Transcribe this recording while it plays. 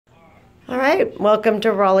All right, welcome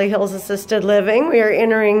to Raleigh Hills Assisted Living. We are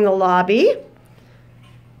entering the lobby.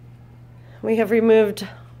 We have removed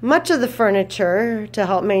much of the furniture to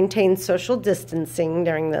help maintain social distancing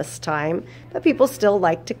during this time, but people still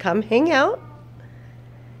like to come hang out.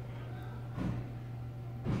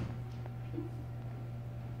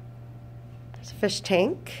 There's a fish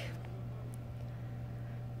tank.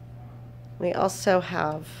 We also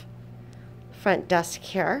have front desk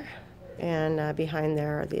here. And behind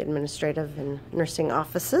there are the administrative and nursing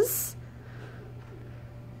offices.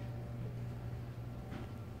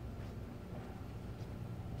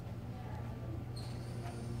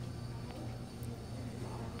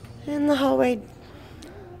 And the hallway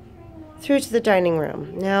through to the dining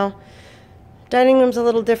room. Now, dining room's a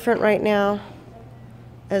little different right now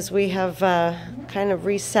as we have kind of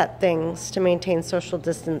reset things to maintain social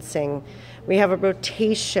distancing. We have a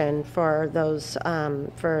rotation for those,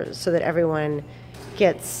 so that everyone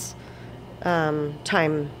gets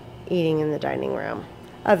time eating in the dining room.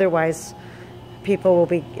 Otherwise, people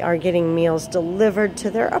are getting meals delivered to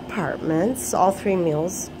their apartments, all 3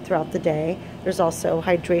 meals throughout the day. There's also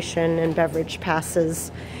hydration and beverage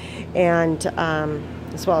passes, and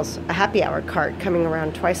as well as a happy hour cart coming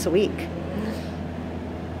around twice a week.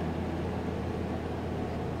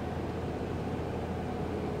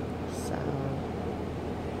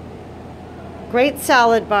 Great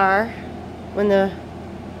salad bar when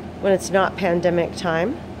it's not pandemic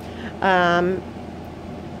time. And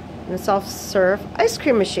a self-serve ice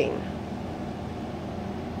cream machine.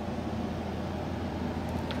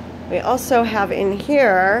 We also have in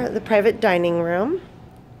here the private dining room.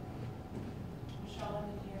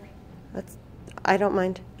 I don't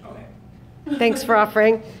mind. Okay. Thanks for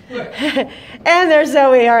offering. And there's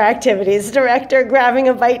Zoe, our activities director, grabbing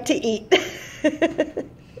a bite to eat.